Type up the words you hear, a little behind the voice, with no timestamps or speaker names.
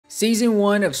Season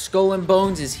 1 of Skull and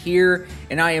Bones is here,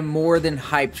 and I am more than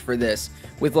hyped for this.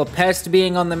 With La Peste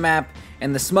being on the map,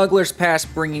 and the Smuggler's Pass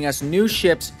bringing us new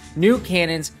ships, new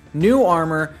cannons, new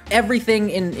armor,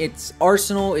 everything in its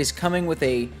arsenal is coming with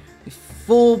a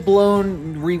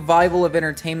full-blown revival of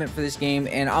entertainment for this game,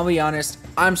 and I'll be honest,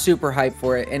 I'm super hyped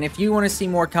for it. And if you want to see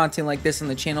more content like this on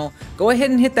the channel, go ahead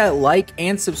and hit that like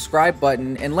and subscribe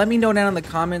button, and let me know down in the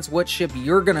comments what ship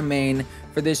you're gonna main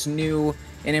for this new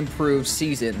and improved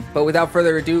season. But without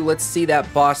further ado, let's see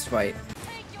that boss fight.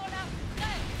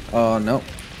 Oh no.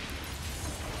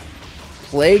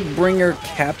 Plaguebringer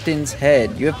Captain's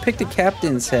Head. You have picked a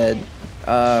Captain's Head.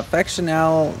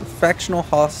 Factional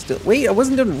hostile. Wait, I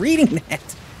wasn't done reading that.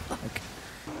 Fuck.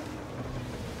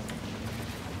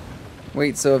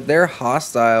 Wait, so if they're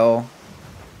hostile,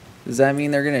 does that mean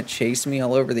they're gonna chase me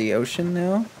all over the ocean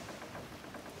now?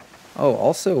 Oh,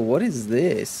 also, what is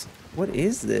this? What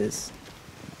is this?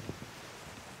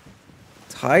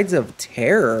 Tides of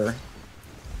Terror.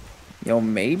 Yo,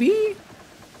 maybe?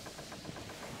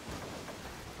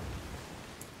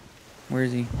 Where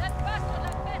is he?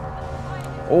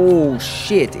 Oh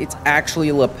shit, it's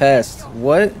actually La Peste.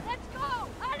 What?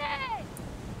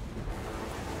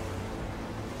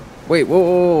 Wait, whoa,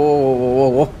 whoa, whoa,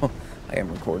 whoa, whoa. I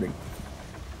am recording.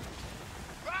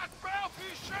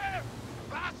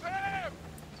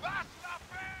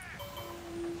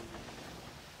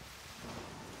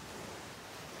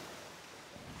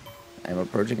 I'm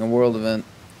approaching a world event.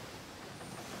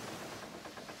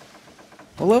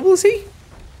 What level is he?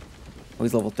 Oh,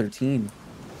 he's level 13.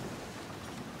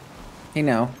 Hey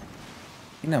now.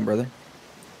 Hey now, brother.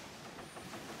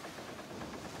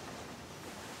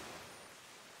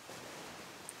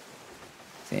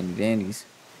 Sandy dandies.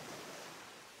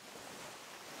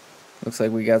 Looks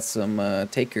like we got some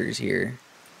takers here.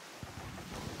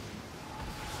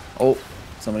 Oh,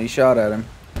 somebody shot at him.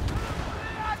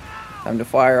 Time to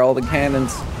fire all the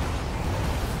cannons.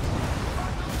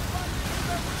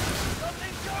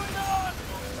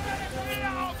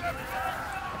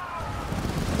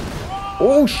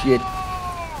 Oh shit.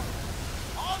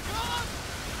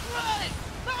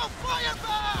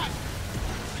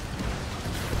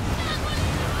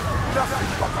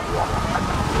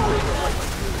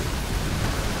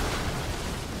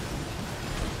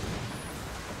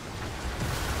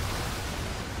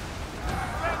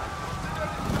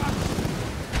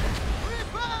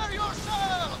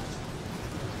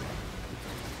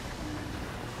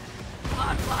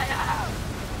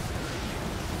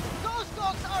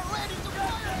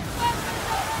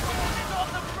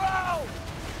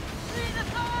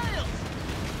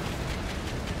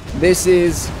 This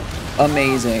is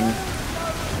amazing.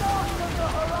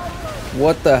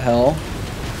 What the hell?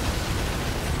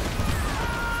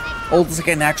 Oh, it's like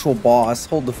an actual boss.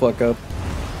 Hold the fuck up.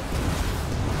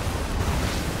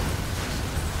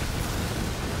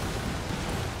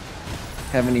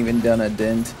 Haven't even done a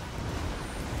dent.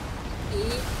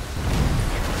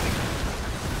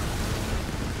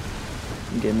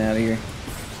 I'm getting out of here.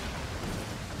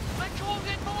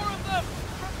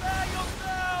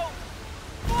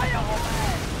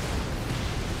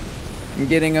 I'm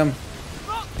getting him.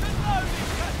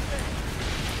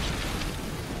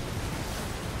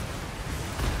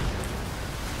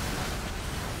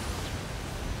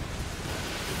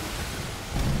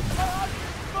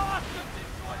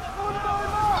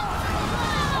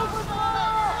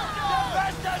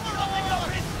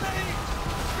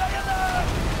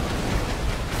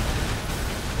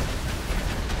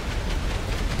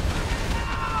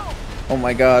 Oh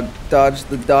my god, dodge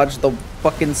the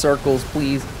fucking circles,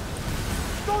 please.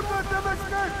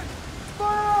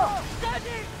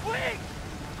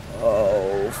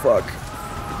 Oh, fuck.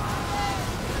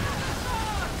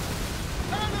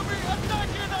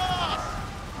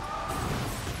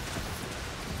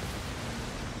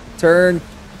 Turn.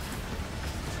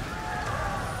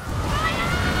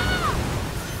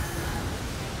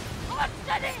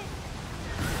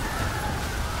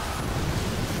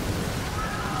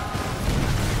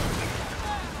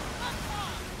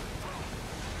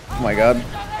 Oh my god.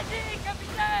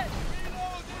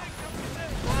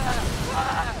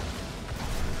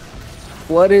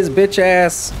 Flood his bitch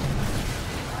ass.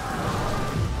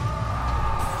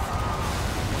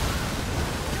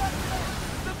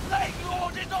 The Plague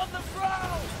Lord is on the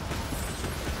prowl.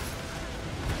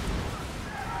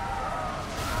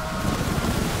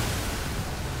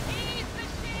 He's the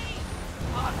sheep.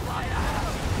 On fire.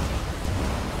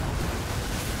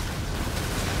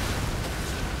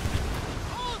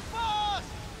 Hold fast.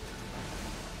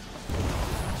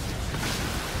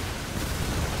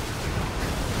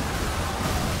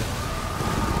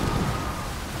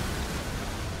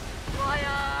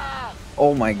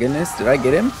 Oh my goodness, did I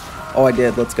get him? Oh, I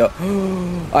did. Let's go.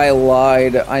 I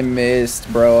lied. I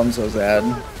missed, bro. I'm so sad.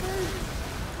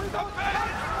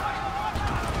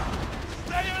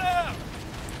 Stay alert!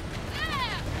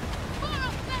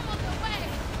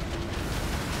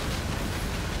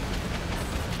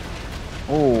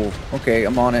 Oh, okay.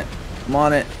 I'm on it. I'm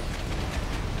on it.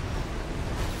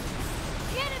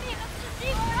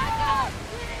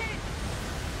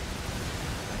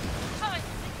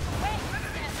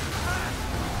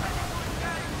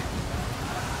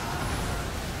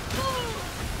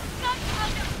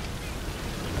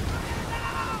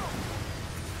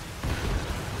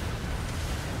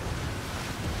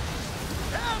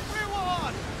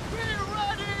 Everyone! Be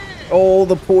ready! Oh,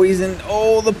 the poison.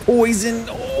 Oh, the poison.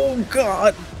 Oh,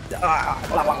 God. Ah.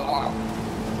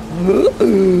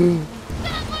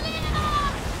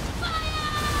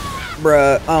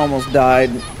 Bruh, I almost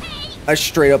died. I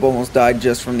straight up almost died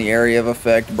just from the area of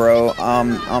effect, bro.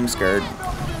 I'm scared.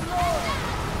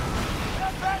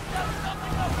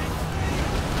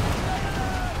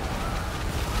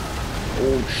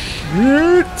 Oh,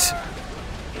 shit.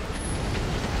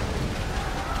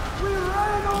 We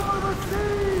ran over the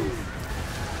seas!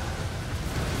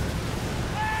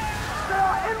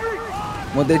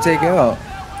 What'd they take out?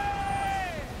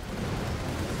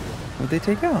 What'd they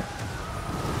take out?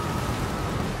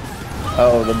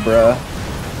 Oh, the bruh.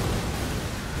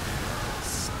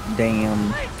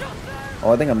 Damn.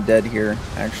 Oh, I think I'm dead here,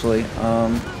 actually.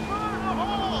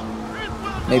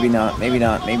 Maybe not, maybe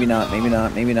not, maybe not, maybe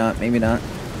not, maybe not, maybe not.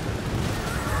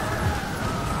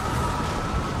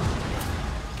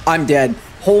 I'm dead.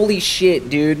 Holy shit,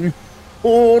 dude.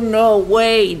 Oh, no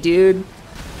way, dude.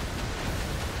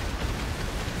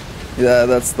 Yeah,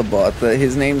 that's the bot.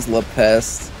 His name's La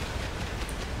Peste.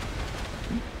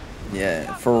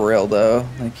 Yeah, for real though.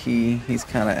 Like he's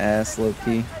kind of ass, low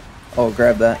key. Oh,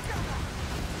 grab that.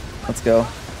 Let's go.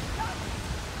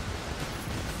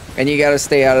 And you gotta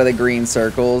stay out of the green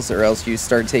circles, or else you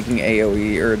start taking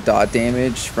AOE or dot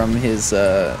damage from his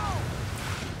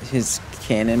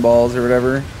cannonballs or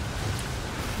whatever.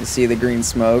 You see the green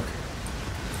smoke,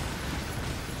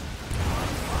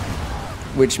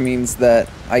 which means that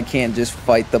I can't just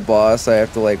fight the boss. I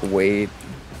have to like wait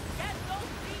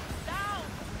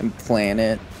and plan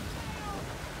it.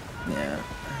 Yeah.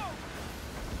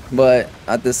 But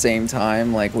at the same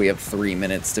time, like, we have 3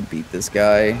 minutes to beat this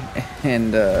guy.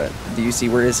 And do you see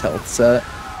where his health's at?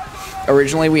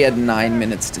 Originally we had 9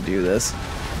 minutes to do this.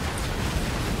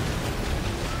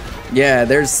 Yeah,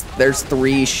 there's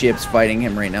 3 ships fighting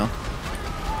him right now.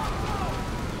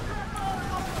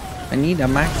 I need a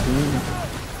max move.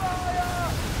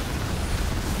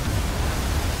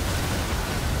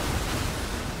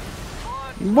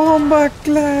 Bomba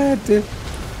clad.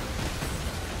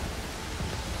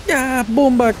 Yeah,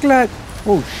 bomba clad.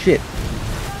 Oh shit.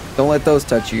 Don't let those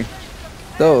touch you.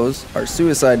 Those are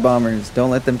suicide bombers. Don't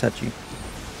let them touch you.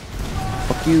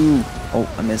 Fuck you. Oh,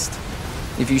 I missed.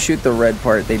 If you shoot the red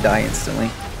part, they die instantly.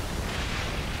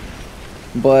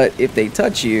 But if they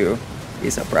touch you,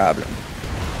 it's a problem.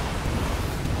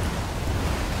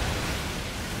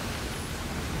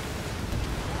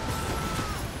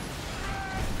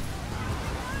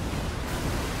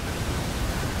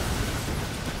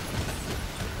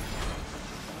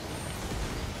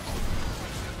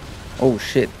 Oh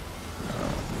shit.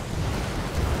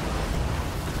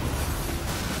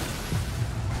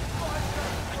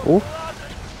 Oh.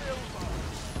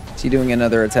 Is he doing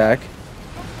another attack?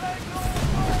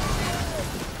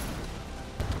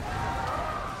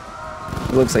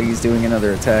 It looks like he's doing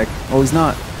another attack. Oh, he's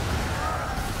not.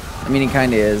 I mean, he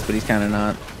kind of is, but he's kind of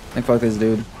not. Like, fuck this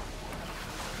dude.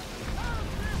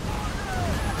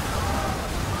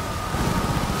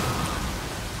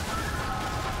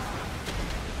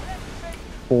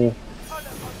 Oh.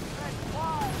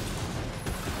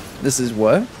 This is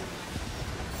what?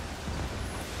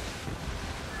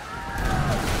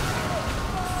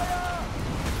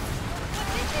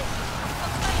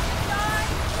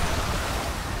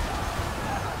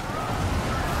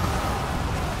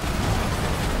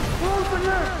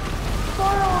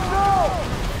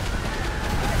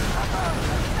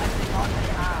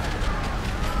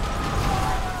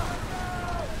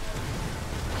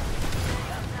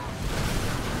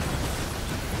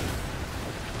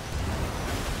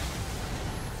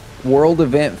 World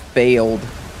event failed.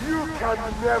 You can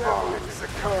never lift the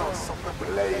curse of the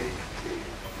blade, King.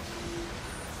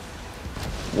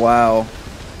 Wow.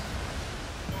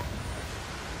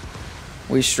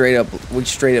 We straight up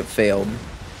failed.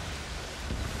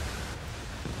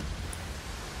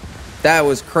 That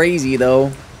was crazy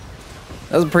though.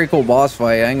 That was a pretty cool boss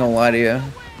fight, I ain't gonna lie to you.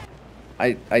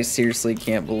 I seriously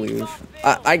can't believe.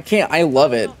 I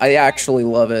love it. I actually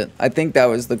love it. I think that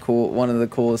was one of the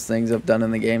coolest things I've done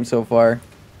in the game so far.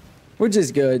 Which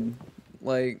is good.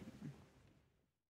 Like